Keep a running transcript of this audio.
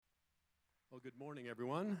Well, good morning,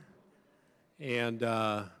 everyone. And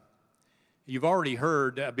you've already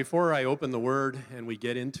heard, before I open the Word and we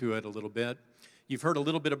get into it a little bit, you've heard a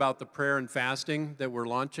little bit about the prayer and fasting that we're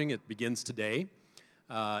launching. It begins today.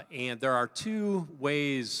 And there are two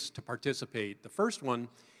ways to participate. The first one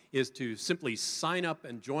is to simply sign up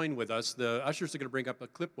and join with us. The ushers are going to bring up the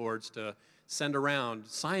clipboards to send around.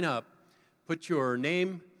 Sign up, put your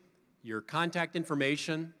name, your contact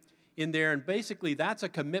information in there, and basically that's a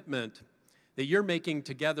commitment that you're making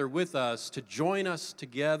together with us to join us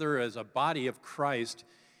together as a body of Christ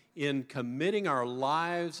in committing our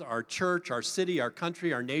lives, our church, our city, our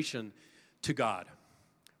country, our nation to God.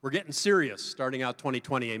 We're getting serious starting out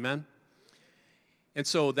 2020, amen? And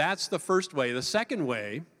so that's the first way. The second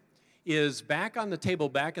way is back on the table,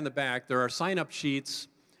 back in the back, there are sign-up sheets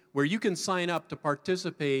where you can sign up to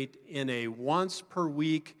participate in a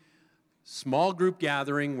once-per-week small group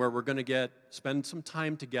gathering where we're going to spend some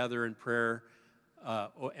time together in prayer,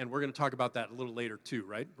 and we're going to talk about that a little later too,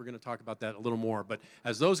 right? We're going to talk about that a little more. But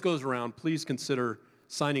as those goes around, please consider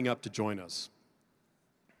signing up to join us.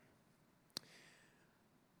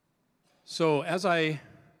 So as I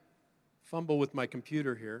fumble with my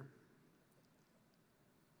computer here,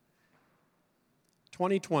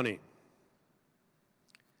 2020,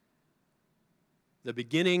 the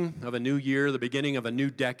beginning of a new year, the beginning of a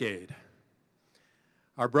new decade.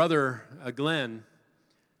 Our brother, Glenn,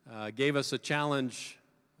 gave us a challenge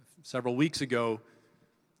several weeks ago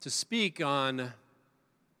to speak on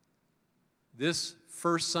this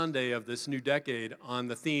first Sunday of this new decade on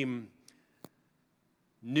the theme,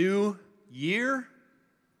 New Year,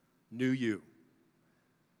 New You.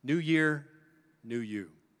 New Year, New You.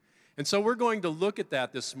 And so we're going to look at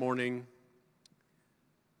that this morning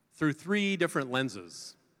through three different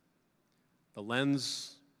lenses. The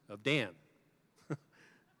lens of Dan,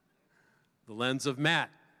 the lens of Matt,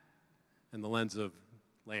 and the lens of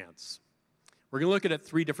Lance. We're going to look at it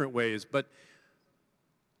three different ways, but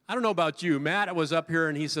I don't know about you. Matt was up here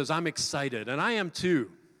and he says, I'm excited, and I am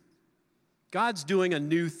too. God's doing a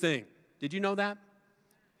new thing. Did you know that?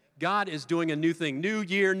 God is doing a new thing. New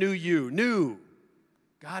year, new you. New.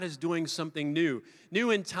 God is doing something new.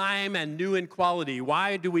 New in time and new in quality.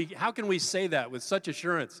 How can we say that with such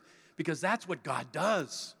assurance? Because that's what God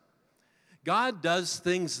does. God does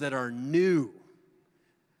things that are new,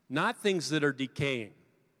 not things that are decaying.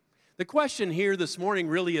 The question here this morning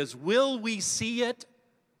really is, will we see it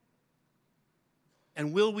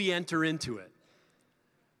and will we enter into it?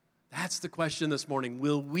 That's the question this morning.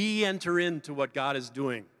 Will we enter into what God is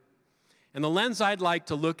doing? And the lens I'd like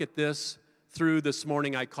to look at this through this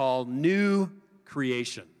morning I call new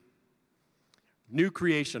creation. New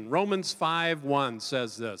creation. Romans 5:1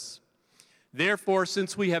 says this. Therefore,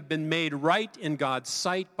 since we have been made right in God's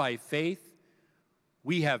sight by faith,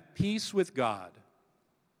 we have peace with God.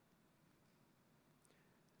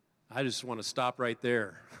 I just want to stop right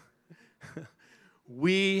there.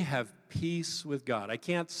 We have peace with God. I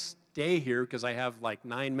can't stay here because I have like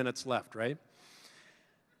 9 minutes left, right?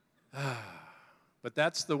 But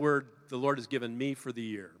that's the word the Lord has given me for the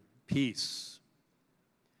year, peace.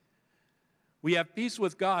 We have peace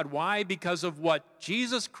with God. Why? Because of what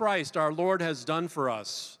Jesus Christ, our Lord, has done for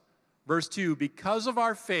us. Verse 2, because of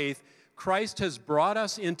our faith, Christ has brought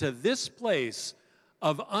us into this place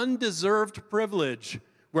of undeserved privilege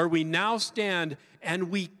where we now stand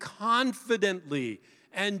and we confidently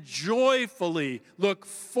and joyfully look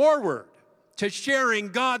forward to sharing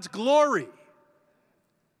God's glory.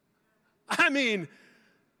 I mean,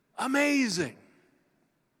 amazing.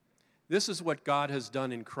 This is what God has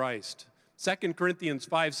done in Christ. 2 Corinthians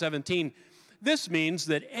 5:17, this means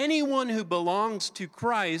that anyone who belongs to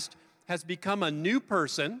Christ has become a new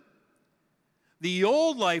person. The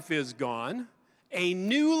old life is gone. A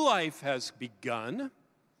new life has begun.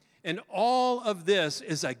 And all of this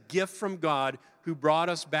is a gift from God who brought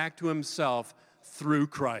us back to himself through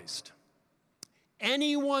Christ.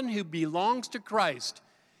 Anyone who belongs to Christ,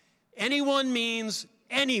 anyone means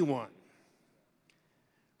anyone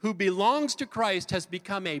who belongs to Christ has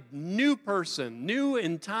become a new person, new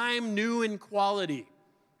in time, new in quality.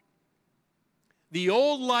 The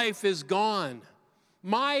old life is gone.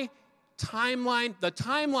 My timeline, the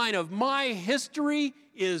timeline of my history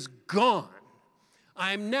is gone.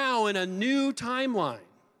 I'm now in a new timeline,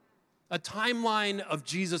 a timeline of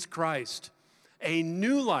Jesus Christ. A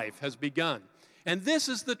new life has begun. And this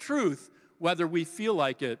is the truth, whether we feel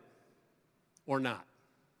like it or not.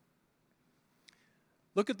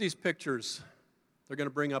 Look at these pictures they're going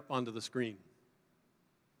to bring up onto the screen.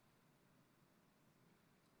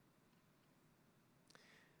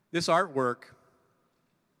 This artwork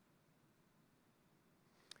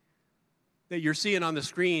that you're seeing on the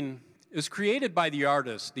screen is created by the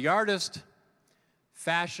artist. The artist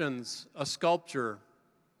fashions a sculpture,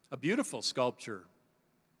 a beautiful sculpture,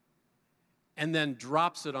 and then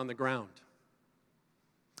drops it on the ground,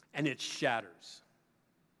 and it shatters.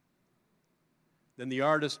 Then the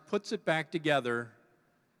artist puts it back together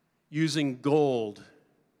using gold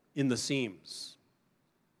in the seams.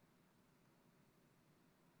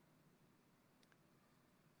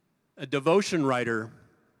 A devotion writer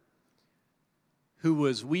who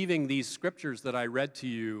was weaving these scriptures that I read to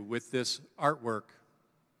you with this artwork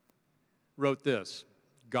wrote this: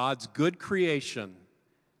 God's good creation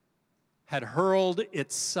had hurled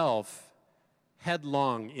itself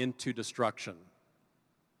headlong into destruction.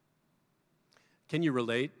 Can you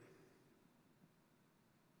relate?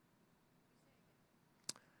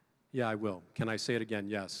 Yeah, I will. Can I say it again?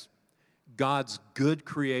 Yes. God's good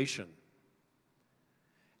creation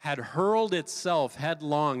had hurled itself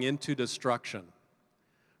headlong into destruction,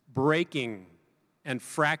 breaking and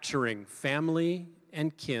fracturing family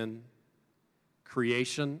and kin,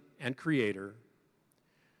 creation and creator.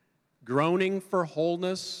 Groaning for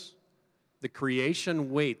wholeness, the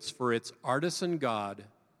creation waits for its artisan God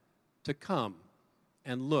to come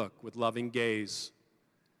and look with loving gaze,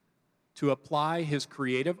 to apply his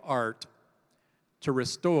creative art to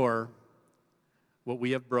restore what we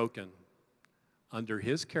have broken. Under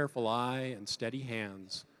his careful eye and steady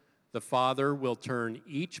hands, the Father will turn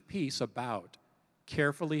each piece about,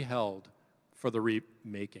 carefully held for the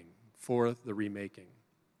remaking.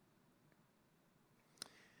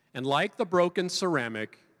 And like the broken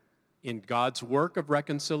ceramic in God's work of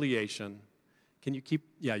reconciliation, you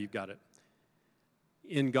got it.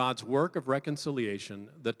 In God's work of reconciliation,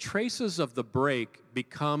 the traces of the break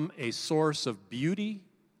become a source of beauty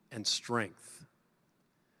and strength.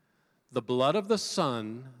 The blood of the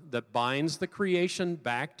Son that binds the creation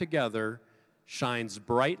back together shines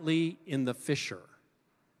brightly in the fissure,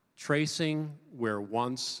 tracing where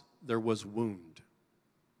once there was wound.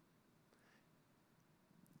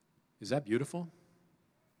 Is that beautiful?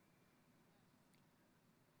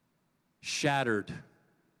 Shattered,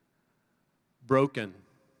 broken,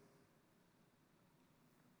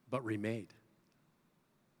 but remade.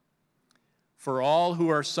 For all who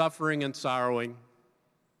are suffering and sorrowing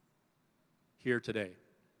here today,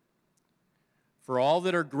 for all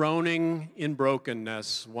that are groaning in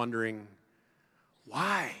brokenness, wondering,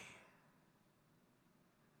 why?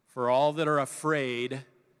 For all that are afraid,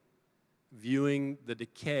 viewing the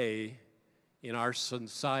decay in our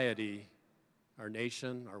society, our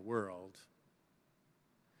nation, our world.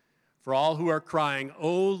 For all who are crying,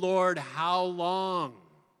 "Oh Lord, how long?"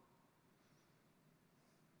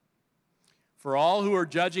 For all who are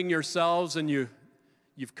judging yourselves and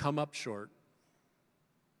you've come up short.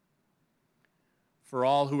 For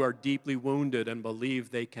all who are deeply wounded and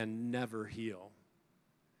believe they can never heal.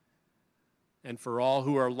 And for all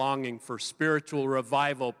who are longing for spiritual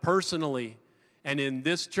revival personally and in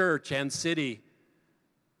this church and city,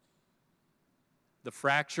 the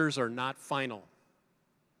fractures are not final.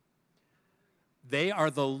 They are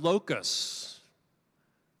the locus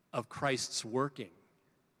of Christ's working.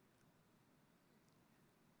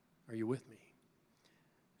 Are you with me?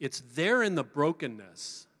 It's there in the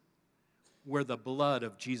brokenness where the blood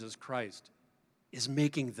of Jesus Christ is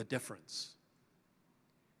making the difference.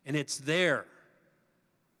 And it's there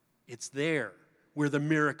where the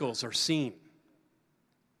miracles are seen.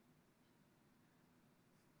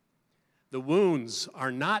 The wounds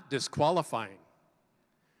are not disqualifying,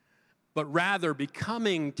 but rather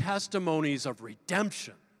becoming testimonies of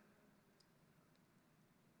redemption.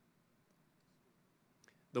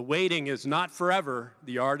 The waiting is not forever.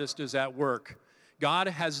 The artist is at work. God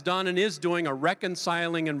has done and is doing a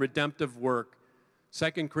reconciling and redemptive work.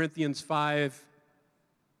 2 Corinthians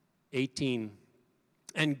 5:18.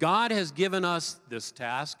 And God has given us this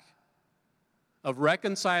task of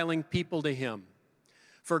reconciling people to him.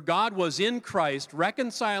 For God was in Christ,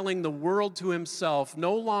 reconciling the world to himself,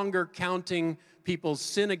 no longer counting people's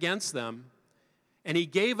sin against them. And he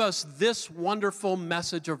gave us this wonderful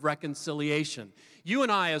message of reconciliation. You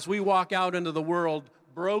and I, as we walk out into the world,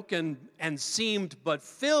 broken and seamed but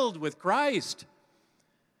filled with Christ,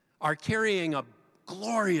 are carrying a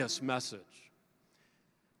glorious message.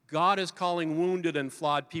 God is calling wounded and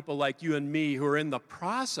flawed people like you and me, who are in the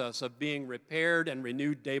process of being repaired and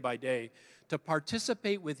renewed day by day, to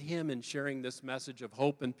participate with him in sharing this message of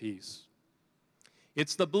hope and peace.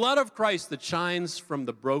 It's the blood of Christ that shines from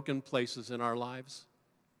the broken places in our lives.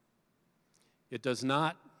 It does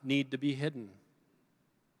not need to be hidden.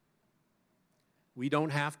 We don't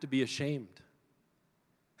have to be ashamed.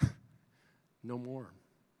 No more.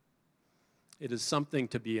 It is something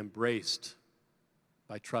to be embraced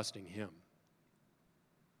by trusting Him.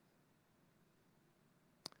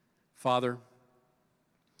 Father,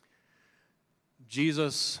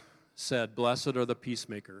 Jesus said, "Blessed are the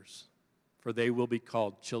peacemakers, for they will be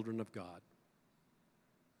called children of God."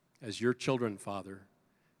 As your children, Father,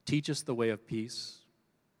 teach us the way of peace.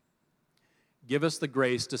 Give us the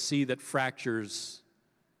grace to see that fractures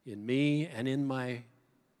in me and in my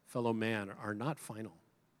fellow man are not final,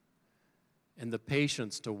 and the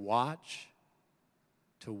patience to watch,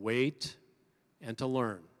 to wait, and to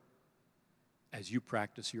learn as you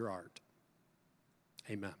practice your art.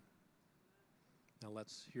 Amen. Now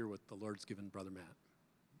let's hear what the Lord's given Brother Matt.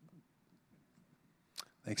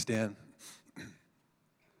 Thanks, Dan. That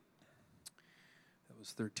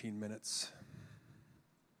was 13 minutes.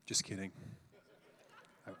 Just kidding.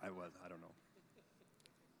 I don't know.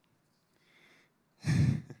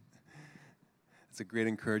 It's a great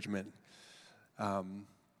encouragement. Part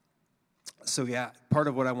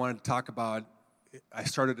of what I wanted to talk about, I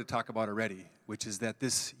started to talk about already, which is that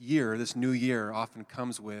this new year, often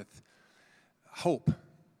comes with hope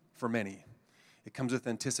for many. It comes with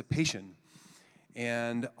anticipation.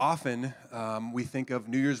 And often we think of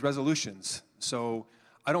New Year's resolutions. So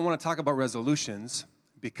I don't want to talk about resolutions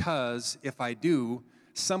because if I do,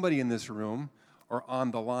 somebody in this room or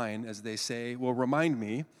on the line, as they say, will remind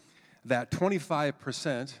me that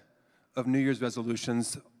 25% of New Year's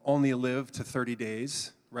resolutions only live to 30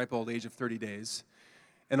 days, ripe old age of 30 days,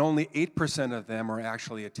 and only 8% of them are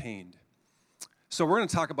actually attained. So we're going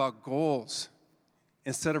to talk about goals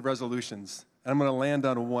instead of resolutions, and I'm going to land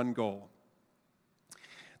on one goal.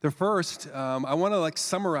 The first, I want to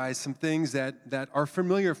summarize some things that are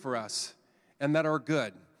familiar for us and that are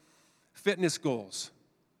good. Fitness goals.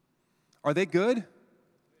 Are they good?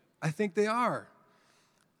 I think they are.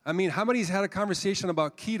 I mean, how many's had a conversation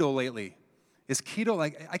about keto lately? Is keto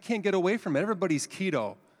I can't get away from it. Everybody's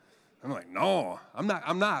keto. I'm like, no, I'm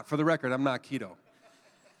not. For the record, I'm not keto.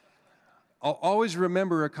 I'll always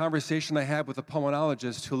remember a conversation I had with a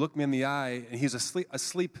pulmonologist who looked me in the eye, and he's a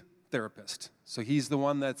sleep therapist. So he's the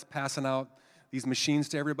one that's passing out these machines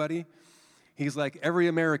to everybody. He's like, every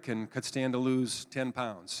American could stand to lose 10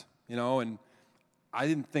 pounds, and I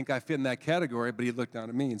didn't think I fit in that category, but he looked down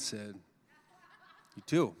at me and said, "You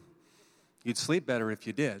too. You'd sleep better if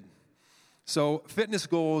you did." So fitness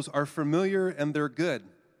goals are familiar and they're good.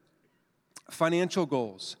 Financial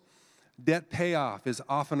goals. Debt payoff is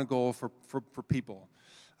often a goal for people.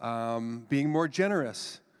 Being more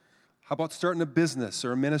generous. How about starting a business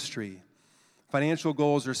or a ministry? Financial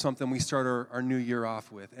goals are something we start our new year off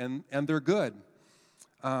with, and they're good.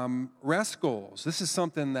 Rest goals. This is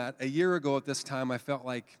something that a year ago at this time I felt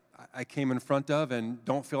like I came in front of and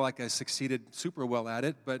don't feel like I succeeded super well at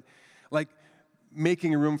it, but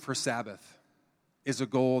making room for Sabbath is a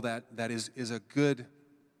goal that is a good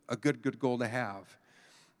goal to have.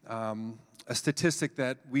 A statistic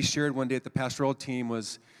that we shared one day at the pastoral team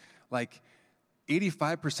was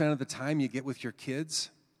 85% of the time you get with your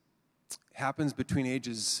kids happens between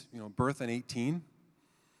ages, birth and 18.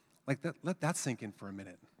 Let that sink in for a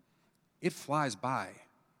minute. It flies by.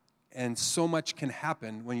 And so much can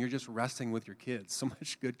happen when you're just resting with your kids. So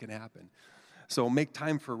much good can happen. So make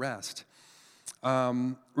time for rest.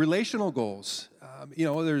 Relational goals.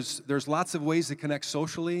 There's lots of ways to connect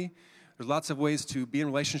socially. There's lots of ways to be in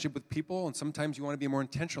relationship with people, and sometimes you want to be more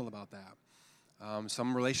intentional about that.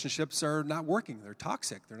 Some relationships are not working. They're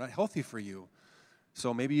toxic. They're not healthy for you.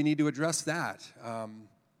 So maybe you need to address that.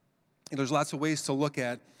 There's lots of ways to look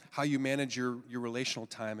at how you manage your relational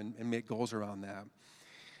time and make goals around that.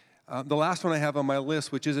 The last one I have on my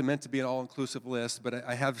list, which isn't meant to be an all-inclusive list, but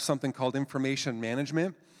I have something called information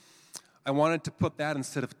management. I wanted to put that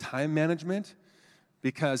instead of time management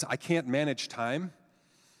because I can't manage time.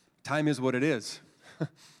 Time is what it is.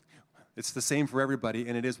 It's the same for everybody,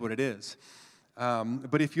 and it is what it is.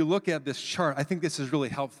 But if you look at this chart, I think this is really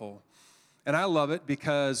helpful. And I love it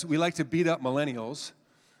because we like to beat up millennials.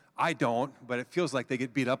 I don't, but it feels like they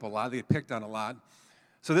get beat up a lot. They get picked on a lot.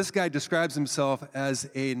 So this guy describes himself as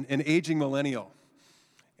an aging millennial.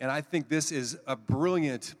 And I think this is a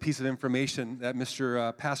brilliant piece of information that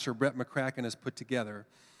Pastor Brett McCracken has put together.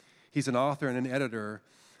 He's an author and an editor.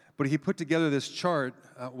 But he put together this chart,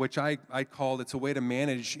 which I called, it's a way to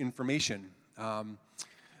manage information.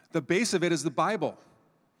 The base of it is the Bible.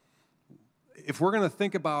 If we're going to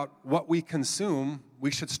think about what we consume,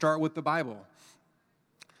 we should start with the Bible.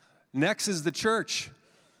 Next is the church.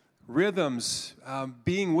 Rhythms,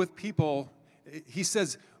 being with people. He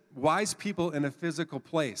says, wise people in a physical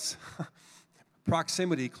place.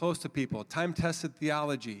 Proximity, close to people. Time-tested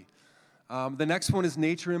theology. The next one is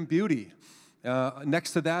nature and beauty.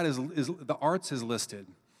 Next to that is the arts is listed.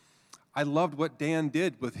 I loved what Dan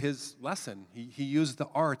did with his lesson. He used the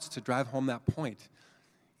arts to drive home that point.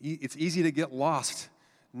 It's easy to get lost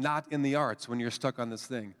not in the arts when you're stuck on this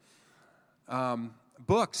thing.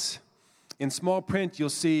 Books. In small print, you'll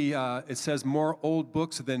see it says more old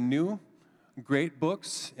books than new, great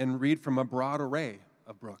books, and read from a broad array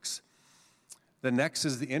of books. The next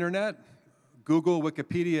is the internet. Google,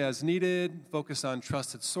 Wikipedia as needed. Focus on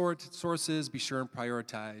trusted sources. Be sure and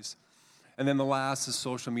prioritize. And then the last is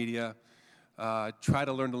social media. Try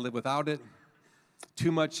to learn to live without it.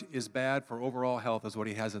 Too much is bad for overall health is what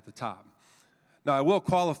he has at the top. Now, I will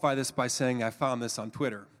qualify this by saying I found this on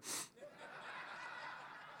Twitter.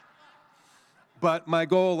 But my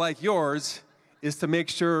goal, like yours, is to make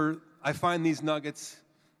sure I find these nuggets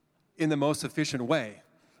in the most efficient way.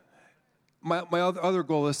 My other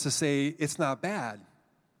goal is to say it's not bad.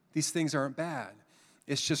 These things aren't bad.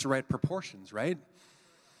 It's just right proportions, right?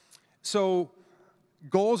 So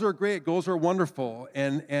goals are great. Goals are wonderful.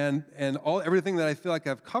 And everything that I feel like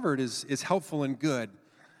I've covered is helpful and good.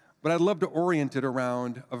 But I'd love to orient it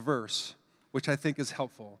around a verse, which I think is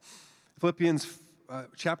helpful. Philippians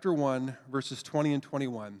chapter 1, verses 20 and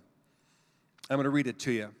 21. I'm going to read it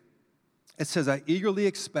to you. It says, I eagerly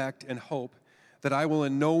expect and hope that I will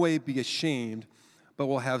in no way be ashamed, but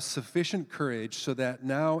will have sufficient courage so that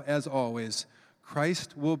now, as always,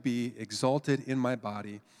 Christ will be exalted in my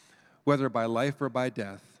body, whether by life or by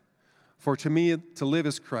death. For to me, to live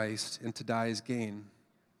is Christ, and to die is gain.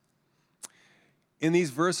 In these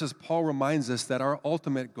verses, Paul reminds us that our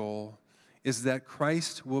ultimate goal is that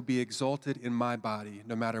Christ will be exalted in my body,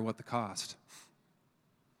 no matter what the cost.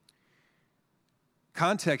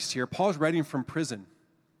 Context here, Paul's writing from prison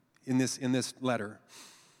in this letter,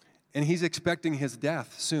 and he's expecting his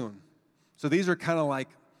death soon. So these are kind of like,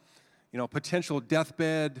 potential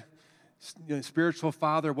deathbed, spiritual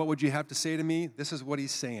father, what would you have to say to me? This is what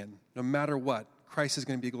he's saying. No matter what, Christ is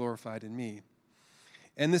going to be glorified in me.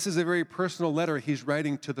 And this is a very personal letter he's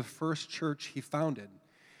writing to the first church he founded,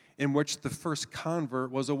 in which the first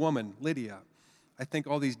convert was a woman, Lydia. I think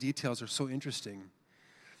all these details are so interesting.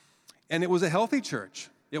 And it was a healthy church.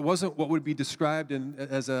 It wasn't what would be described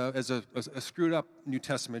as a screwed up New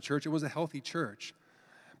Testament church. It was a healthy church.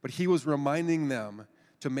 But he was reminding them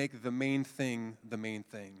to make the main thing the main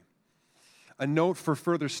thing. A note for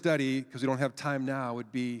further study, because we don't have time now,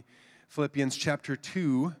 would be Philippians chapter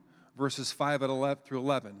 2, verses 5 through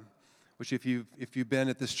 11, which if you've been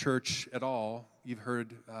at this church at all, you've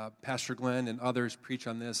heard Pastor Glenn and others preach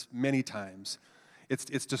on this many times.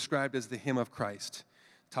 It's described as the hymn of Christ,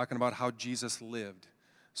 talking about how Jesus lived.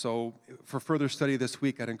 So for further study this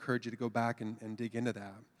week, I'd encourage you to go back and dig into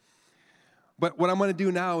that. But what I'm going to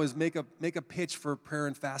do now is make a pitch for prayer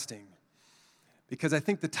and fasting, because I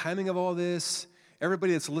think the timing of all this,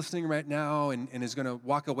 everybody that's listening right now and is going to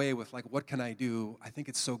walk away with, like, what can I do? I think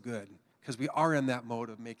it's so good, because we are in that mode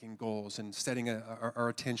of making goals and setting our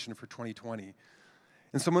attention for 2020.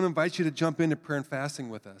 And so I'm going to invite you to jump into prayer and fasting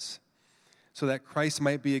with us so that Christ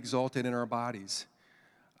might be exalted in our bodies.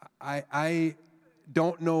 I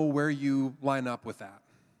don't know where you line up with that.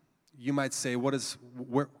 You might say, what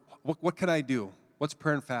can I do? What's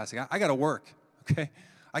prayer and fasting? I got to work, okay?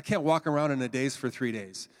 I can't walk around in a daze for 3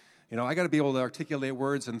 days. I got to be able to articulate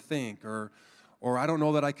words and think, or I don't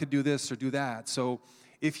know that I could do this or do that. So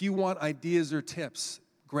if you want ideas or tips,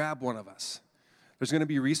 grab one of us. There's going to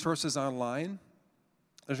be resources online.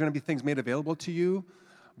 There's going to be things made available to you.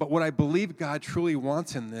 But what I believe God truly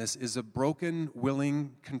wants in this is a broken,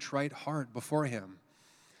 willing, contrite heart before Him.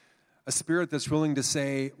 A spirit that's willing to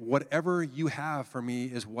say, whatever you have for me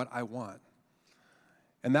is what I want.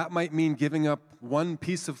 And that might mean giving up one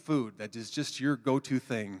piece of food that is just your go-to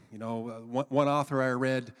thing. One author I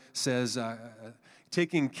read says,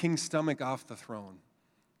 taking King's stomach off the throne.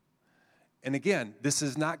 And again, this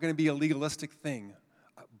is not going to be a legalistic thing.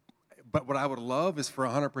 But what I would love is for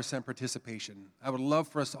 100% participation. I would love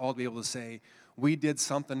for us all to be able to say, we did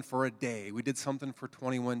something for a day. We did something for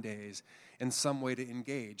 21 days in some way to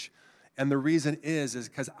engage. And the reason is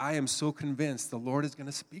because I am so convinced the Lord is going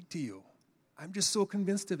to speak to you. I'm just so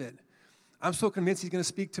convinced of it. I'm so convinced He's going to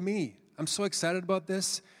speak to me. I'm so excited about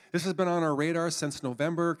this. This has been on our radar since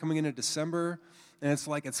November, coming into December, and it's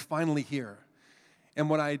like it's finally here. And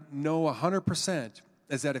what I know 100%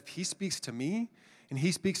 is that if He speaks to me, and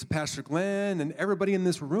He speaks to Pastor Glenn and everybody in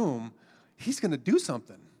this room, He's going to do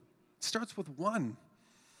something. It starts with one.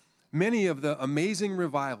 Many of the amazing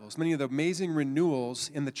revivals, many of the amazing renewals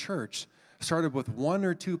in the church started with one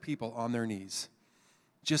or two people on their knees,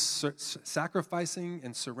 just sacrificing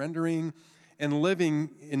and surrendering and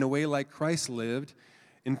living in a way like Christ lived,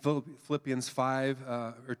 in Philippians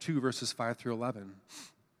 2 verses 5 through 11.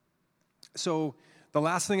 So the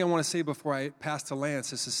last thing I want to say before I pass to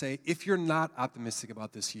Lance is to say, if you're not optimistic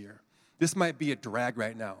about this year, this might be a drag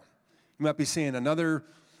right now. You might be seeing another,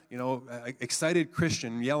 excited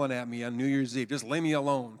Christian yelling at me on New Year's Eve, just leave me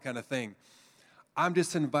alone kind of thing. I'm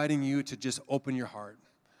just inviting you to just open your heart.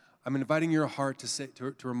 I'm inviting your heart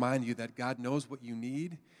to remind you that God knows what you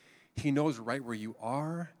need. He knows right where you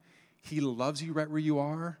are. He loves you right where you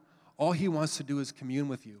are. All he wants to do is commune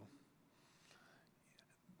with you.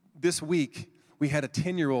 This week, we had a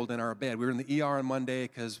 10-year-old in our bed. We were in the ER on Monday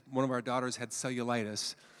because one of our daughters had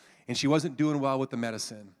cellulitis, and she wasn't doing well with the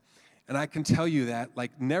medicine. And I can tell you that,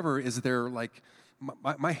 never is there,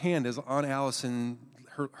 my hand is on Allison,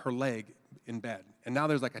 her leg in bed. And now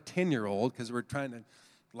there's a 10-year-old, because we're trying to,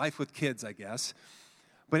 life with kids, I guess.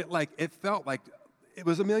 But it felt like it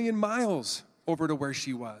was a million miles over to where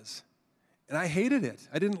she was. And I hated it.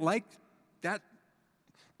 I didn't like that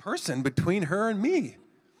person between her and me.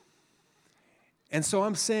 And so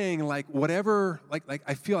I'm saying, whatever,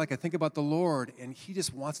 I feel I think about the Lord, and he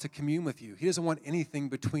just wants to commune with you. He doesn't want anything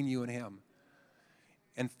between you and him.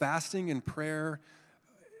 And fasting and prayer,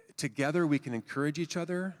 together we can encourage each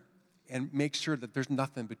other and make sure that there's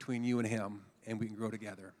nothing between you and him, and we can grow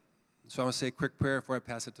together. So I want to say a quick prayer before I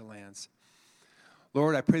pass it to Lance.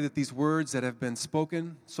 Lord, I pray that these words that have been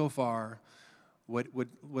spoken so far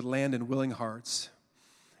would land in willing hearts,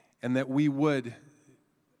 and that we would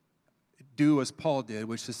do as Paul did,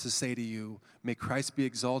 which is to say to you, may Christ be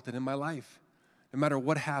exalted in my life. No matter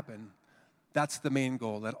what happened, that's the main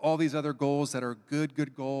goal. That all these other goals that are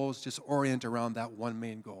good goals just orient around that one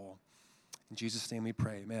main goal. In Jesus' name we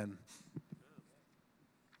pray, amen.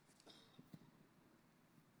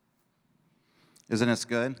 Isn't this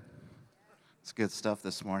good? It's good stuff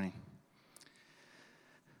this morning.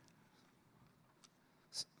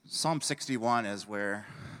 Psalm 61 is where,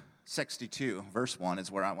 62, verse 1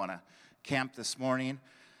 is where I want to camp this morning.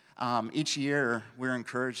 Each year, we're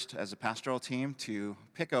encouraged as a pastoral team to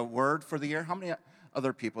pick a word for the year. How many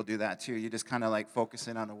other people do that too? You just kind of focus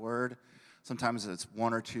in on a word. Sometimes it's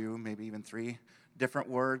one or two, maybe even three different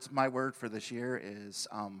words. My word for this year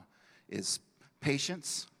is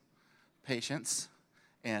patience,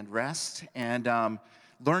 and rest, and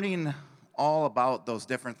learning all about those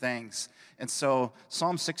different things. And so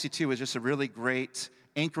Psalm 62 is just a really great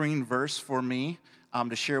anchoring verse for me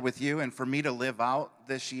to share with you and for me to live out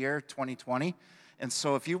this year, 2020. And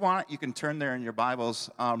so if you want, you can turn there in your Bibles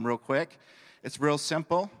real quick. It's real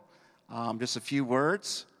simple, just a few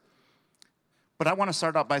words. But I want to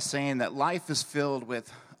start out by saying that life is filled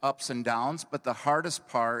with ups and downs, but the hardest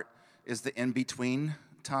part is the in-between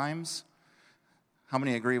times. How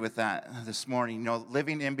many agree with that this morning?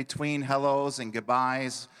 Living in between hellos and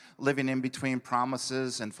goodbyes, living in between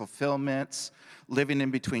promises and fulfillments, living in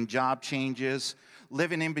between job changes,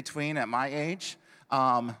 living in between at my age,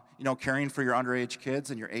 caring for your underage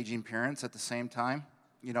kids and your aging parents at the same time,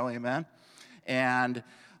 amen? And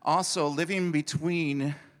also living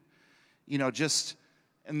between, just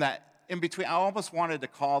in that in between. I almost wanted to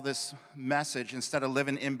call this message, instead of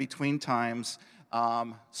living in between times,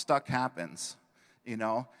 stuck happens.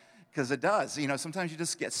 Because it does. Sometimes you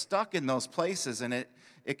just get stuck in those places, and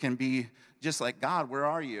it can be just like, God, where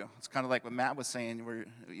are you? It's kind of like what Matt was saying, where,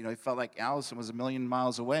 he felt like Allison was a million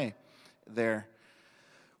miles away there.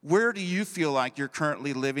 Where do you feel like you're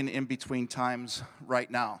currently living in between times right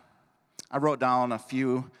now? I wrote down a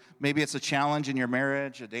few. Maybe it's a challenge in your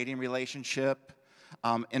marriage, a dating relationship,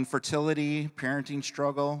 infertility, parenting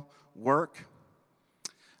struggle, work.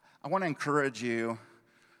 I want to encourage you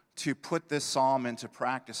to put this psalm into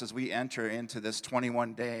practice as we enter into this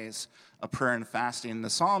 21 days of prayer and fasting. The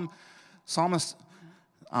psalmist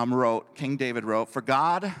King David wrote, "For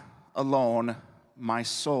God alone my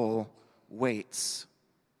soul waits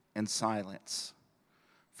in silence."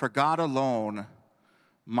 For God alone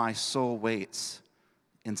my soul waits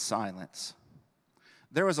in silence.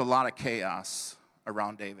 There was a lot of chaos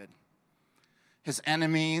around David. His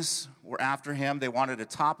enemies were after him. They wanted to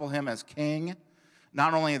topple him as king.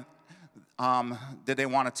 Not only did they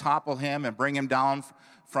want to topple him and bring him down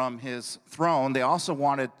from his throne, they also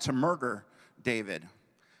wanted to murder David.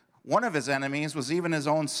 One of his enemies was even his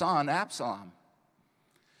own son, Absalom.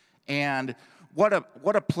 And what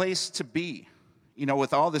a place to be,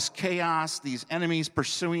 with all this chaos, these enemies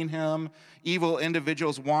pursuing him, evil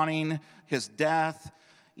individuals wanting his death.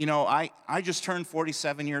 I just turned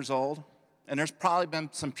 47 years old, and there's probably been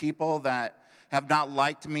some people that have not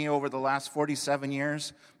liked me over the last 47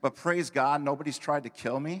 years, but praise God, nobody's tried to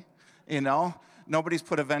kill me, Nobody's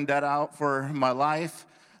put a vendetta out for my life.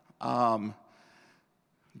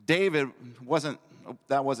 David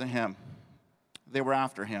that wasn't him. They were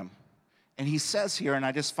after him. And he says here, and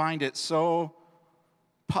I just find it so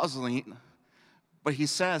puzzling, but he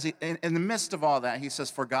says, in the midst of all that, he says,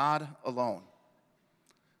 for God alone.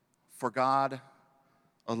 For God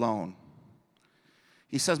alone.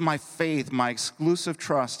 He says, my faith, my exclusive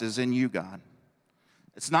trust is in you, God.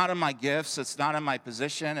 It's not in my gifts. It's not in my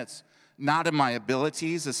position. It's not in my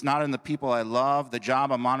abilities. It's not in the people I love, the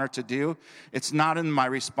job I'm honored to do. It's not in my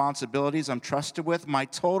responsibilities I'm trusted with. My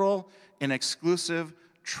total and exclusive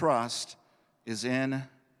trust is in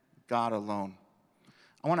God alone.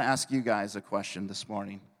 I want to ask you guys a question this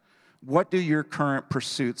morning. What do your current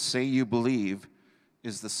pursuits say you believe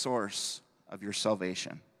is the source of your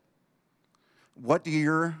salvation? What do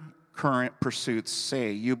your current pursuits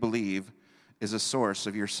say you believe is a source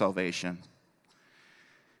of your salvation?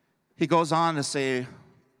 He goes on to say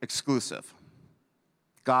exclusive,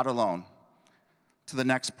 God alone. To the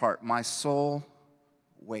next part, my soul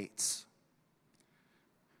waits.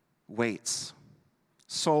 Waits.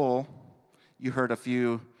 Soul, you heard a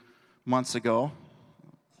few months ago,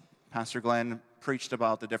 Pastor Glenn preached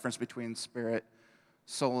about the difference between spirit,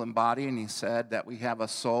 soul, and body, and he said that we have a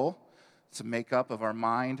soul. It's a makeup of our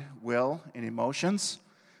mind, will, and emotions.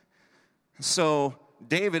 So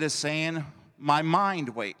David is saying, my mind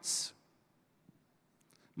waits.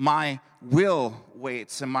 My will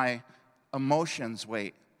waits, and my emotions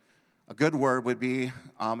wait. A good word would be,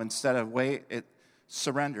 instead of wait, it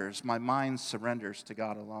surrenders. My mind surrenders to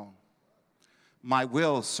God alone. My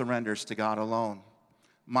will surrenders to God alone.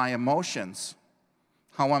 My emotions,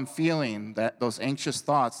 how I'm feeling, those anxious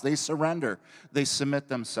thoughts, they surrender. They submit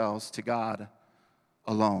themselves to God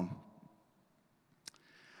alone.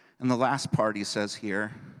 And the last part he says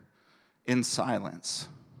here, in silence.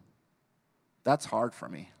 That's hard for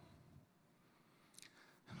me.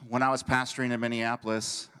 When I was pastoring in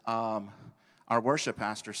Minneapolis, our worship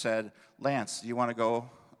pastor said, Lance, do you want to go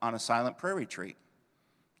on a silent prayer retreat?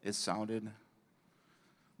 It sounded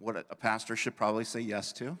what a pastor should probably say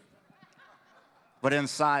yes to. But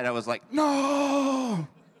inside, I was like, no!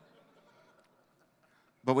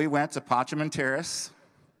 But we went to Potchman Terrace.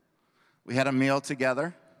 We had a meal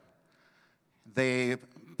together. They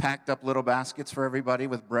packed up little baskets for everybody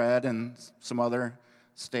with bread and some other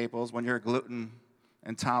staples. When you're gluten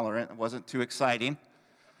intolerant, it wasn't too exciting.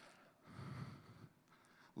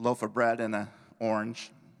 Loaf of bread and an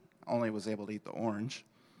orange. Only was able to eat the orange.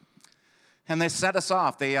 And they set us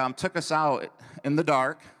off. They took us out in the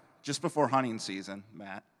dark just before hunting season,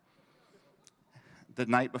 Matt. The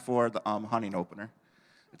night before the hunting opener.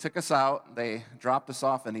 They took us out. They dropped us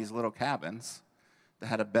off in these little cabins that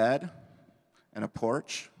had a bed and a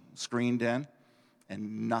porch screened in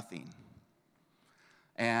and nothing.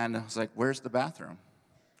 And I was like, where's the bathroom?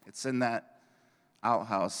 It's in that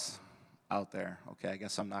outhouse out there. Okay, I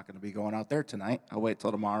guess I'm not going to be going out there tonight. I'll wait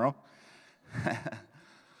till tomorrow.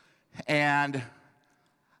 And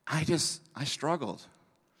I struggled.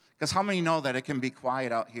 Because how many know that it can be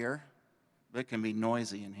quiet out here, but it can be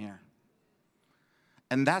noisy in here?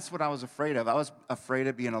 And that's what I was afraid of. I was afraid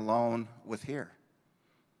of being alone with here.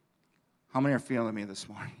 How many are feeling me this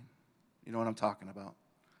morning? You know what I'm talking about.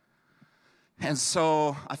 And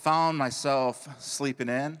so I found myself sleeping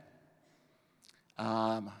in.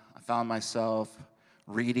 I found myself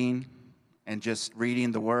reading and just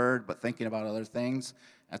reading the word, but thinking about other things.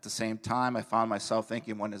 At the same time, I found myself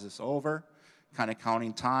thinking, when is this over? Kind of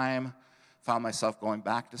counting time. Found myself going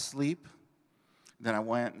back to sleep. Then I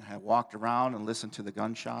went and I walked around and listened to the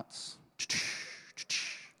gunshots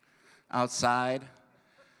outside.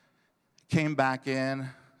 Came back in,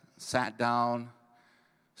 sat down,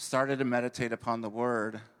 started to meditate upon the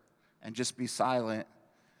word and just be silent,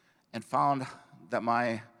 and found that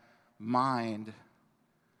my mind,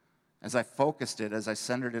 as I focused it, as I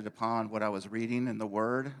centered it upon what I was reading in the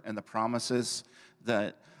word and the promises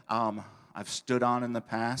that I've stood on in the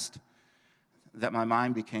past, that my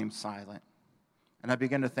mind became silent. And I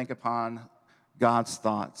began to think upon God's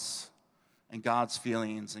thoughts and God's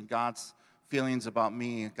feelings and God's feelings about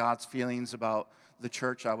me, God's feelings about the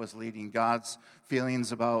church I was leading, God's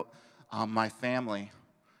feelings about my family.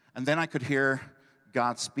 And then I could hear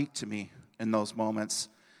God speak to me in those moments.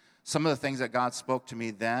 Some of the things that God spoke to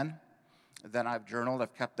me then I've journaled.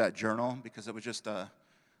 I've kept that journal because it was just a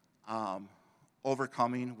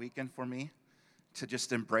overcoming weekend for me to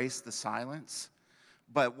just embrace the silence.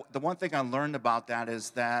 But the one thing I learned about that is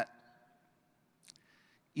that,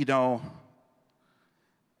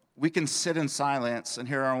 we can sit in silence and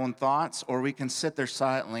hear our own thoughts, or we can sit there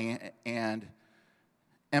silently and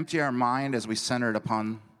empty our mind as we center it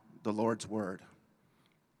upon the Lord's word.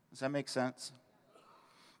 Does that make sense?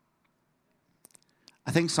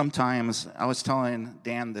 I think sometimes, I was telling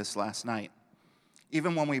Dan this last night,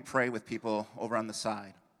 even when we pray with people over on the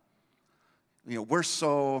side, we're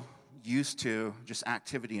so used to just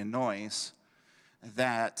activity and noise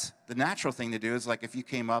that the natural thing to do is, like, if you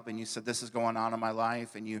came up and you said, this is going on in my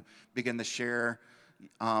life, and you begin to share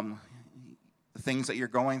the things that you're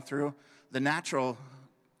going through, the natural,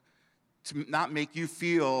 to not make you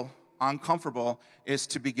feel uncomfortable, is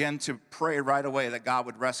to begin to pray right away that God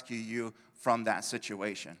would rescue you from that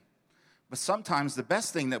situation. But sometimes the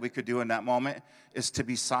best thing that we could do in that moment is to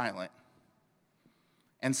be silent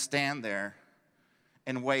and stand there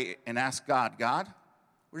and wait and ask God,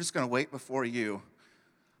 we're just going to wait before you.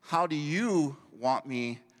 How do you want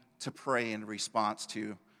me to pray in response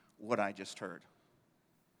to what I just heard?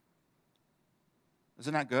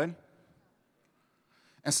 Isn't that good?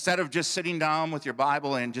 Instead of just sitting down with your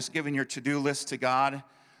Bible and just giving your to-do list to God,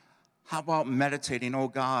 how about meditating? Oh,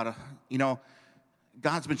 God,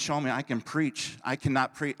 God's been showing me I can preach. I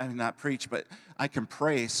cannot preach, not preach, but I can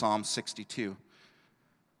pray Psalm 62.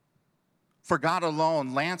 For God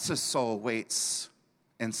alone, Lance's soul waits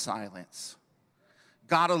in silence.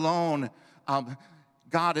 God alone,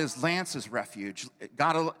 God is Lance's refuge.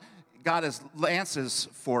 God is Lance's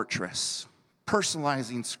fortress.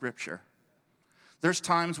 Personalizing Scripture. There's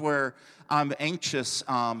times where I'm anxious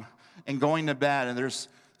and going to bed, and there's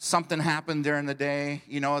something happened during the day.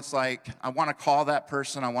 It's like I want to call that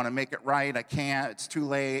person. I want to make it right. I can't. It's too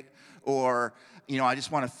late. Or, I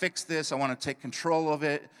just want to fix this. I want to take control of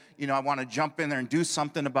it. I want to jump in there and do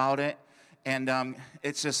something about it. And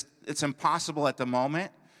it's impossible at the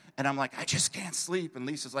moment. And I'm like, I just can't sleep. And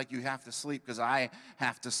Lisa's like, you have to sleep because I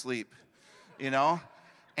have to sleep,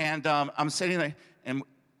 And I'm sitting there, and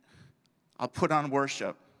I'll put on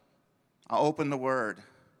worship. I'll open the Word.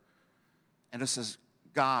 And it says,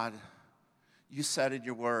 God, you said in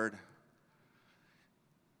your Word,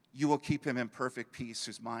 you will keep him in perfect peace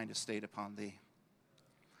whose mind is stayed upon thee.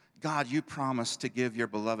 God, you promised to give your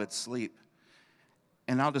beloved sleep.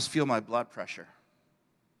 And I'll just feel my blood pressure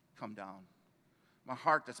come down. My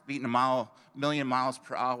heart that's beating a million miles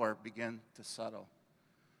per hour begin to settle.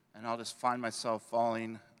 And I'll just find myself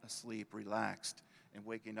falling asleep, relaxed, and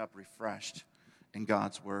waking up refreshed in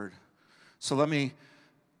God's Word. So let me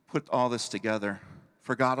put all this together.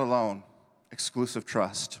 For God alone, exclusive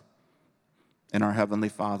trust in our Heavenly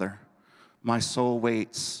Father. My soul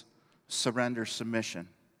waits, surrender, submission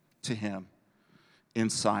to Him in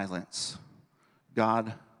silence.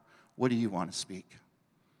 God, what do you want to speak?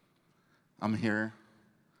 I'm here.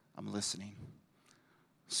 I'm listening.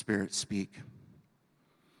 Spirit, speak.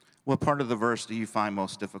 What part of the verse do you find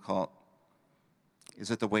most difficult? Is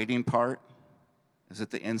it the waiting part? Is it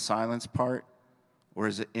the in silence part? Or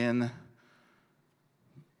is it in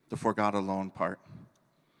the for God alone part?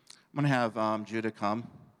 I'm going to have Judah come.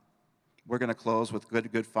 We're going to close with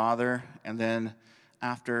Good Father, and then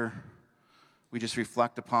after we just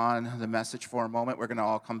reflect upon the message for a moment, we're going to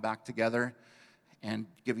all come back together and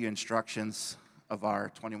give you instructions of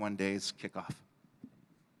our 21 days kickoff.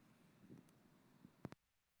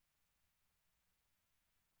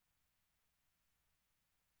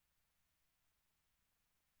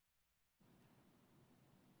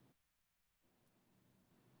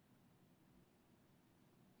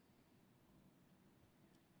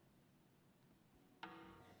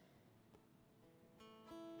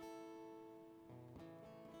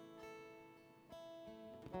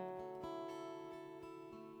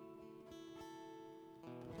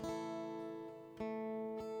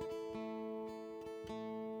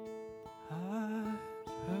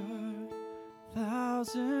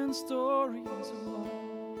 Thousand stories of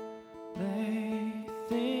love, they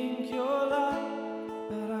think you're like,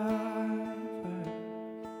 but I've heard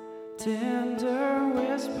tender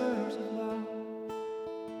whispers of love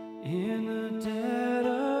in the dead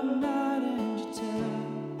of night, and you tell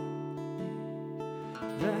me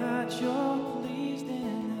that you're pleased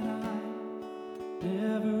and that I'm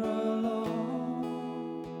never alone.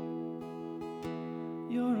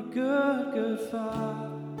 You're a good Father.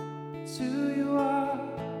 It's who you are,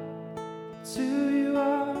 it's who you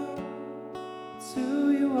are, it's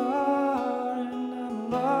who you are, and I'm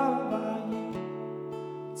loved by you.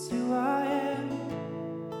 It's who I am,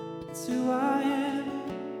 it's who I am,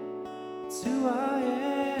 it's who I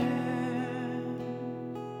am.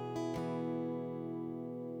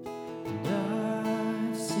 And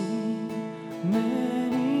I've seen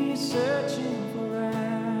many searching for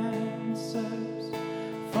answers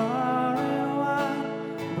far and wide,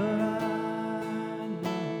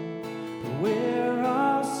 but we're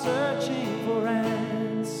all searching for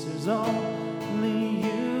answers. Only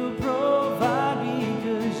you provide,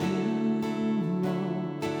 because you know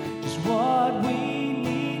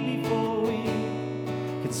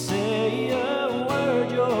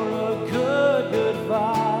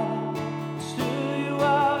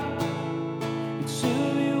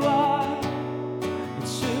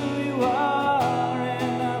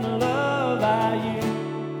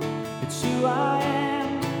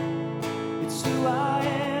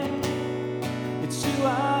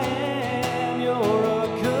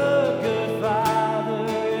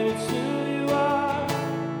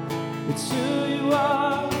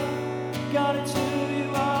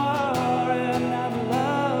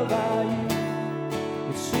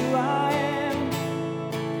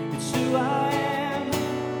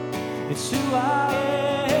who I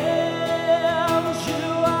am. 'Cause you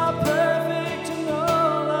are perfect in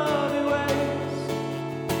all of your ways.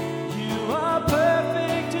 You are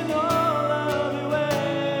perfect in all of your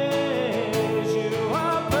ways. You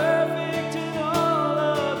are perfect in all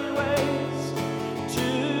of your ways. To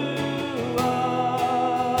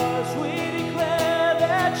us, we declare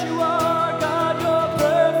that you are God. You're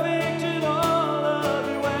perfect in all of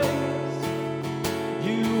your ways.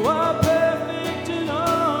 You are perfect in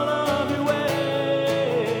all of your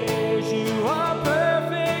ways. You are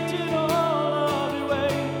perfect in all of your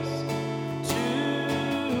ways. To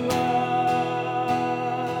us,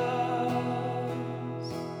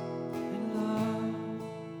 and love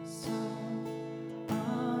so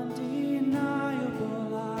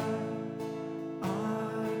undeniable, I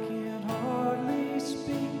can hardly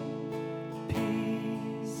speak.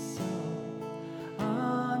 Peace so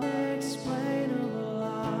unexplainable,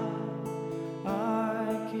 I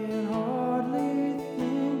can hardly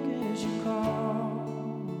think as you call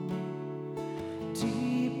me.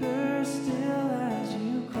 Deeper still as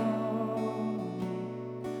you call me.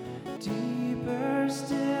 Deeper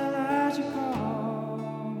still as you call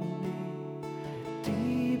me.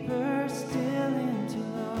 Deeper still into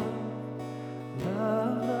love.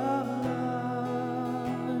 Love, love,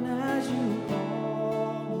 love. And as you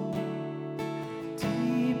call me.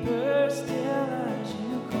 Deeper still as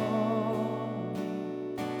you call me.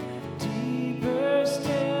 Deeper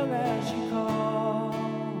still as you call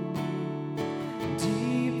me.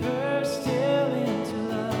 Deeper still into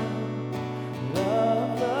love.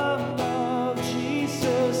 Love, love, love.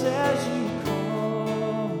 Jesus, as you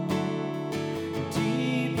call me.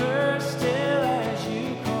 Deeper still as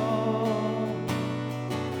you call me.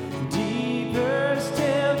 Deeper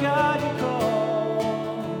still, God, you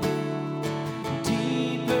call me.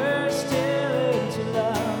 Deeper still into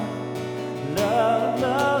love. Love,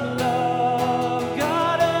 love, love.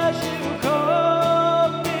 God, as you call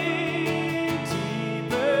me.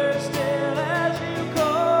 Deeper still as you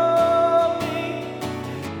call me.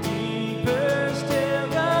 Deeper still,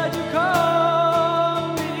 God, you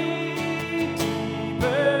call me.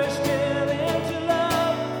 Deeper still into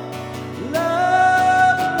love.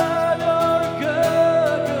 Love, love, you're a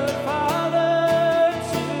good, good Father.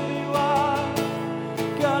 It's who you are.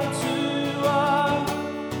 God, it's who you are.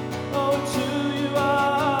 Oh, it's who you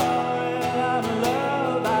are. And I'm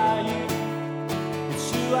loved by you. It's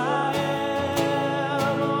who I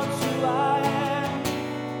am. Oh, it's who I am.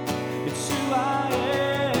 It's who I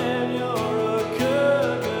am. You're a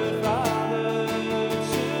good, good Father.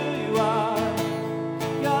 It's who you are.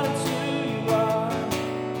 God, it's who you are.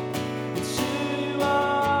 It's who you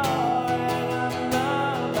are. And I'm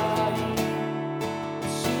loved by you.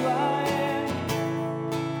 It's who I am.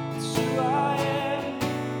 It's who I am.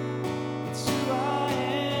 It's who I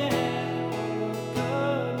am. You're a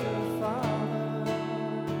good, good Father.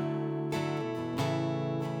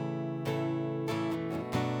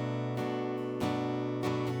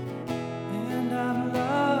 And I'm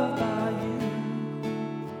loved by you.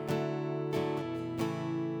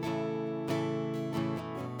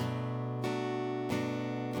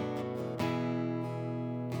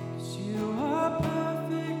 'Cause you are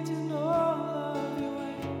perfect in all of your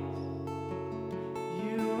ways.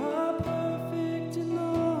 You are perfect in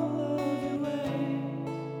all of your ways.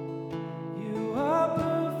 You are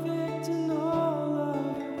perfect in all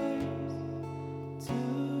of your ways.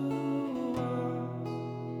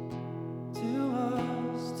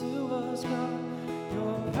 To us, God.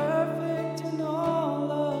 You're perfect in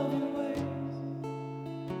all of your ways.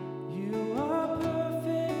 You are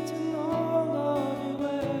perfect in all of your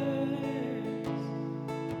ways.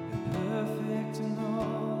 You're perfect in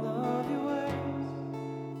all of your ways.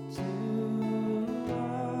 To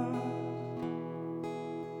us.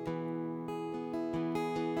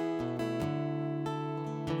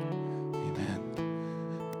 Amen.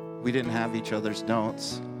 We didn't have each other's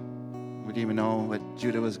notes. We didn't even know what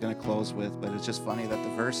Judah was going to close with, but it's just funny that the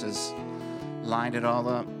verses lined it all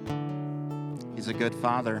up. He's a good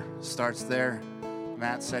father. Starts there.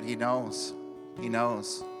 Matt said he knows. He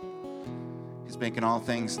knows. He's making all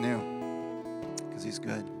things new because he's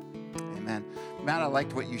good. Amen. Matt, I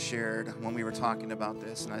liked what you shared when we were talking about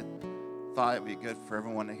this, and I thought it would be good for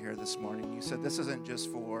everyone to hear this morning. You said this isn't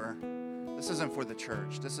for the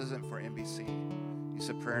church. This isn't for NBC. You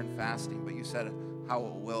said prayer and fasting, but you said how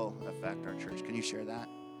it will affect our church. Can you share that?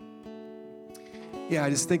 Yeah, I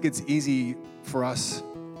just think it's easy for us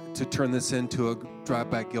to turn this into a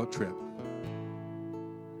drive-by guilt trip.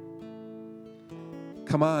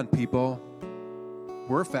 Come on, people.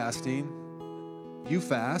 We're fasting. You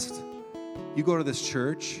fast. You go to this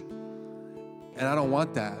church. And I don't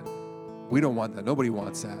want that. We don't want that. Nobody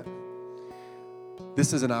wants that.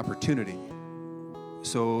 This is an opportunity.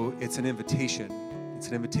 So it's an invitation. It's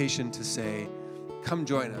an invitation to say, come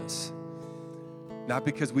join us. Not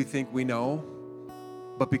because we think we know,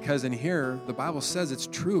 but because in here, the Bible says it's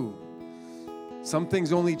true. Some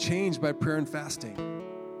things only change by prayer and fasting.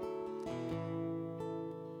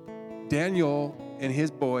 Daniel and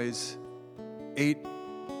his boys ate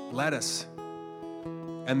lettuce,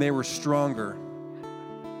 and they were stronger,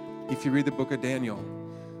 if you read the book of Daniel.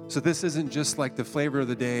 So this isn't just like the flavor of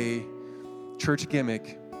the day church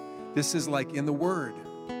gimmick. This is like in the Word.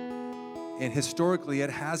 And historically, it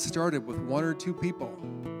has started with one or two people.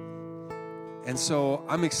 And so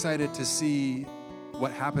I'm excited to see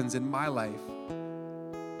what happens in my life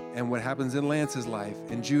and what happens in Lance's life,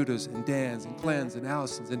 and Judah's, and Dan's, and Glenn's, and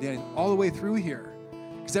Allison's, and Danny's, all the way through here.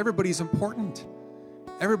 Because everybody's important.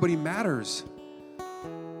 Everybody matters.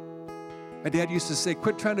 My dad used to say,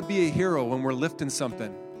 quit trying to be a hero when we're lifting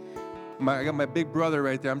something. I got my big brother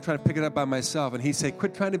right there. I'm trying to pick it up by myself. And he'd say,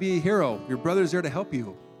 quit trying to be a hero. Your brother's there to help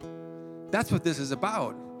you. That's what this is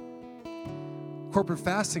about. Corporate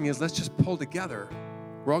fasting is, let's just pull together.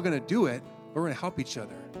 We're all going to do it, but we're going to help each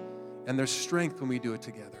other. And there's strength when we do it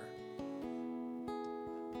together.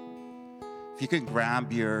 If you could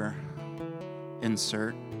grab your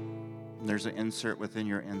insert, there's an insert within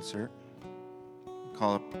your insert.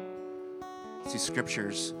 Call it, see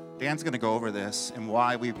scriptures. Dan's going to go over this and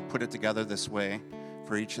why we put it together this way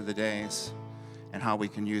for each of the days and how we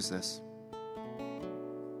can use this.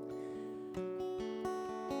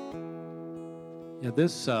 Yeah,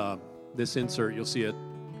 this insert, you'll see it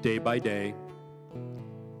day by day,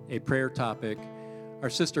 a prayer topic. Our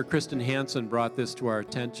sister Kristen Hansen brought this to our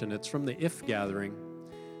attention. It's from the IF Gathering,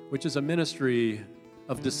 which is a ministry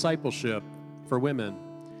of discipleship for women.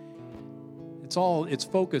 Its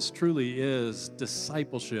focus truly is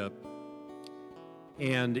discipleship.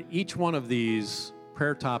 And each one of these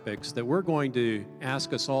prayer topics that we're going to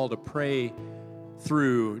ask us all to pray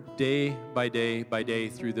through day by day by day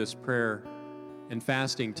through this prayer and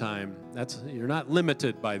fasting time. You're not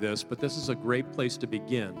limited by this, but this is a great place to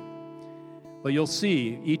begin. But you'll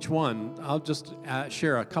see each one, I'll just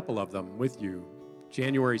share a couple of them with you.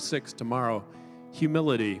 January 6th, tomorrow,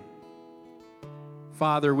 humility.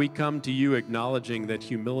 Father, we come to you acknowledging that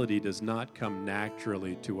humility does not come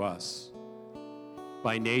naturally to us.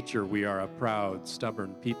 By nature, we are a proud,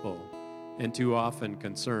 stubborn people, and too often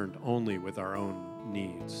concerned only with our own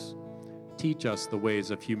needs. Teach us the ways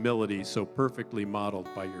of humility so perfectly modeled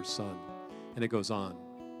by your Son. And it goes on.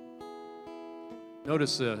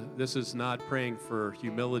 Notice this is not praying for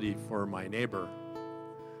humility for my neighbor.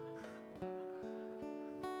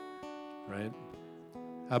 Right?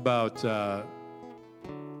 How about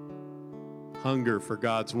hunger for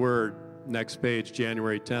God's Word? Next page,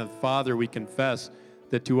 January 10th. Father, we confess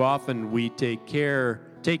that too often we take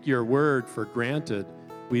your Word for granted.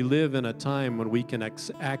 We live in a time when we can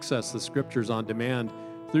access the Scriptures on demand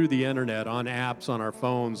through the internet, on apps, on our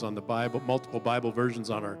phones, on the Bible, multiple Bible versions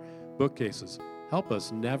on our bookcases. Help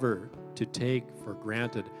us never to take for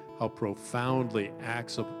granted how profoundly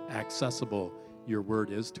accessible your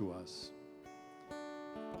Word is to us.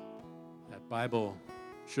 That Bible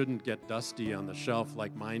shouldn't get dusty on the shelf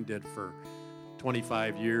like mine did for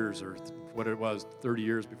 25 years or what it was, 30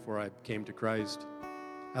 years before I came to Christ.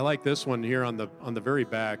 I like this one here on the very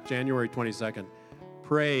back, January 22nd.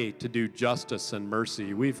 Pray to do justice and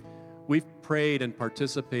mercy. We've prayed and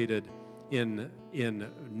participated in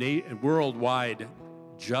worldwide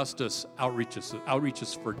justice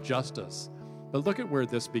outreaches for justice. But look at where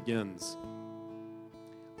this begins.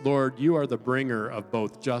 Lord, you are the bringer of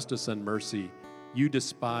both justice and mercy. You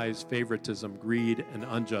despise favoritism, greed, and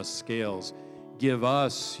unjust scales. Give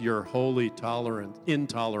us your holy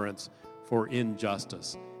intolerance for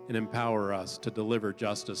injustice, and empower us to deliver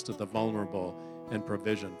justice to the vulnerable and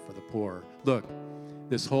provision for the poor. Look,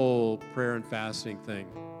 this whole prayer and fasting thing,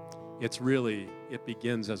 it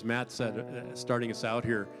begins, as Matt said, starting us out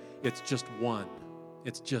here, it's just one.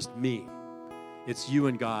 It's just me. It's you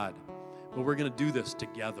and God. But we're going to do this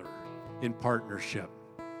together in partnership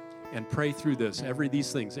and pray through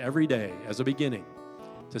these things every day as a beginning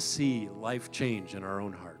to see life change in our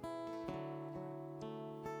own heart.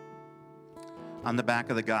 On the back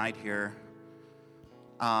of the guide here,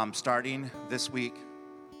 starting this week,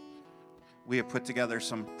 we have put together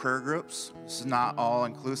some prayer groups. This is not all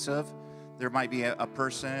inclusive. There might be a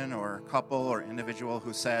person or a couple or individual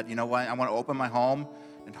who said, you know what, I want to open my home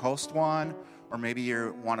and host one, or maybe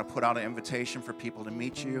you want to put out an invitation for people to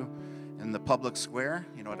meet you in the public square,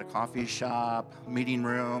 at a coffee shop, meeting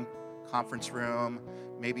room, conference room.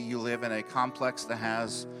 Maybe you live in a complex that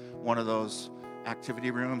has one of those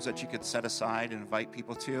activity rooms that you could set aside and invite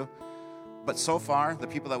people to. But so far, the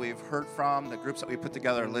people that we've heard from, the groups that we put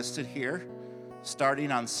together are listed here.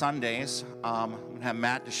 Starting on Sundays, I'm going to have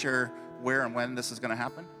Matt to share where and when this is going to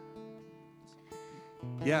happen.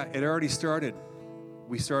 Yeah, it already started.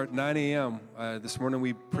 We start at 9 a.m. This morning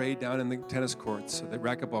we prayed down in the tennis courts, the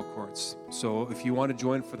racquetball courts. So if you want to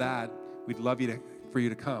join for that, we'd love for you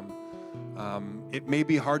to come. It may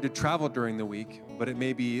be hard to travel during the week, but it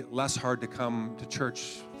may be less hard to come to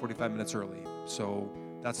church 45 minutes early. So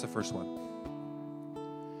that's the first one.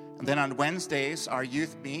 And then on Wednesdays, our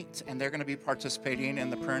youth meet, and they're going to be participating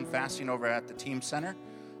in the prayer and fasting over at the Team Center,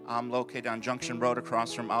 located on Junction Road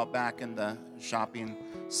across from Outback in the shopping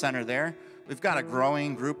center there. We've got a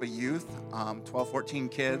growing group of youth, 12, 14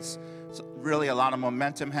 kids. So really a lot of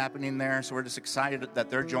momentum happening there, so we're just excited that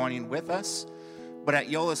they're joining with us. But at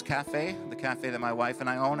Yola's Cafe, the cafe that my wife and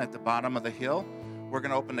I own at the bottom of the hill, we're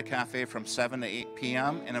going to open the cafe from 7 to 8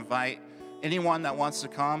 p.m. and invite anyone that wants to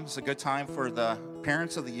come. It's a good time for the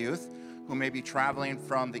parents of the youth who may be traveling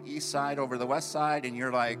from the east side over the west side, and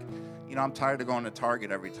you're like, I'm tired of going to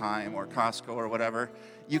Target every time or Costco or whatever.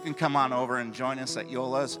 You can come on over and join us at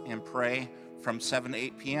Yola's and pray from 7 to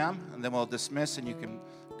 8 p.m., and then we'll dismiss, and you can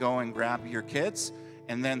go and grab your kids.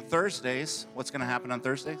 And then Thursdays, what's going to happen on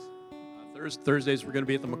Thursdays? Thursdays, we're going to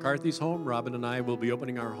be at the McCarthy's home. Robin and I will be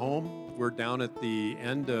opening our home. We're down at the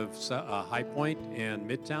end of High Point and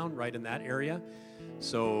Midtown, right in that area.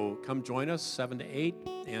 So come join us, 7 to 8,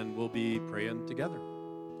 and we'll be praying together.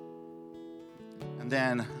 And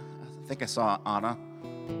then I think I saw Anna.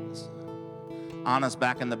 Anna's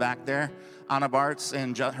back in the back there. Anna Bartz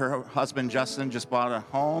and her husband Justin just bought a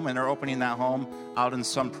home, and they're opening that home out in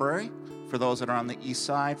Sun Prairie for those that are on the east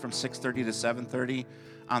side from 6:30 to 7:30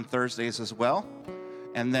 on Thursdays as well.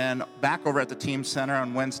 And then back over at the Team Center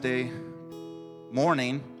on Wednesday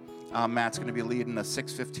morning, Matt's going to be leading a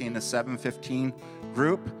 6:15 to 7:15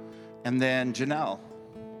 group. And then Janelle's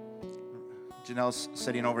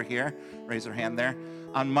sitting over here. Raise her hand there.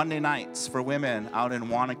 On Monday nights for women out in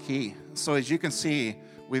Wanakee. So as you can see,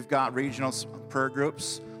 we've got regional prayer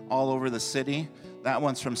groups all over the city. That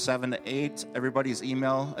one's from 7 to 8. Everybody's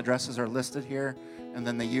email addresses are listed here. And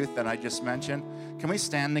then the youth that I just mentioned. Can we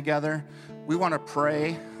stand together? We want to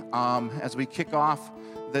pray as we kick off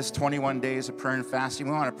this 21 days of prayer and fasting.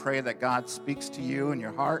 We want to pray that God speaks to you in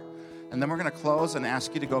your heart. And then we're going to close and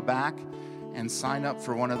ask you to go back and sign up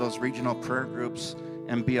for one of those regional prayer groups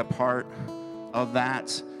and be a part of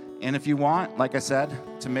that. And if you want, like I said,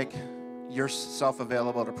 to make yourself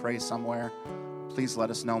available to pray somewhere, please let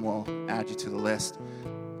us know and we'll add you to the list.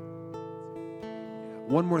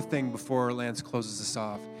 One more thing before Lance closes this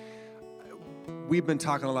off. We've been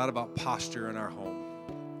talking a lot about posture in our home.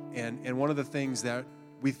 And one of the things that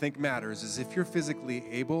we think matters is if you're physically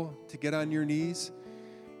able to get on your knees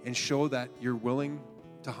and show that you're willing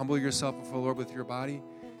to humble yourself before the Lord with your body,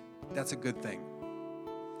 that's a good thing.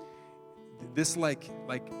 This like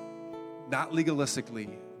not legalistically,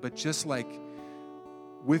 but just like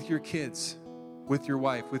with your kids, with your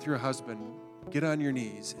wife, with your husband, get on your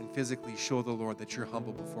knees and physically show the Lord that you're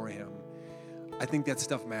humble before Him. I think that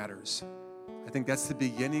stuff matters. I think that's the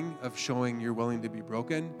beginning of showing you're willing to be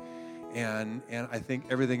broken, and I think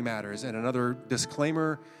everything matters. And another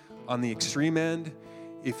disclaimer on the extreme end,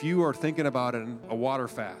 if you are thinking about a water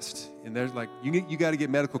fast, and there's like, you got to get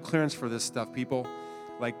medical clearance for this stuff, people.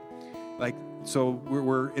 So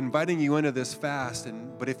we're inviting you into this fast,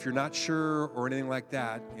 but if you're not sure or anything like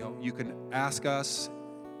that, you can ask us,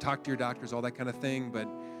 talk to your doctors, all that kind of thing. But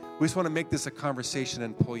we just want to make this a conversation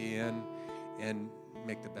and pull you in and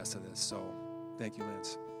make the best of this. So thank you,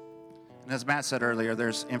 Lance. And as Matt said earlier,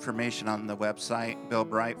 there's information on the website. Bill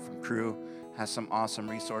Bright from Crew has some awesome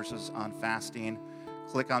resources on fasting.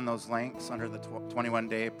 Click on those links under the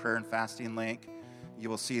 21-day prayer and fasting link.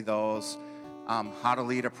 You will see those. How to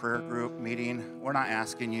lead a prayer group meeting. We're not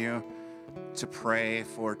asking you to pray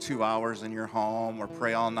for 2 hours in your home or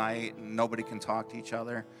pray all night and nobody can talk to each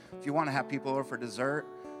other. If you want to have people over for dessert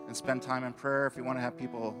and spend time in prayer, if you want to have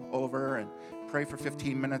people over and pray for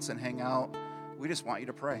 15 minutes and hang out, we just want you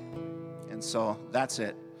to pray. And so that's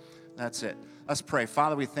it. That's it. Let's pray.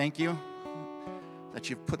 Father, we thank you that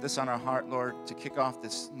you've put this on our heart, Lord, to kick off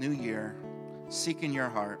this new year, seeking your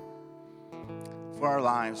heart for our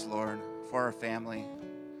lives, Lord, for our family,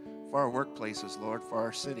 for our workplaces, Lord, for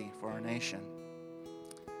our city, for our nation.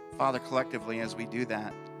 Father, collectively, as we do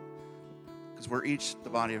that, because we're each the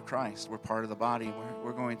body of Christ, we're part of the body,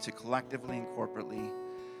 we're going to collectively and corporately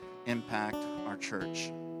impact our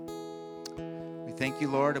church. We thank you,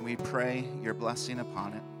 Lord, and we pray your blessing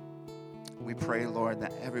upon it. We pray, Lord,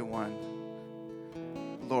 that everyone,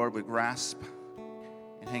 Lord, would grasp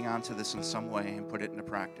and hang on to this in some way and put it into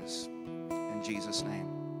practice. In Jesus' name,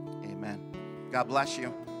 amen. God bless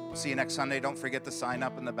you. See you next Sunday. Don't forget to sign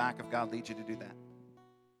up in the back if God leads you to do that.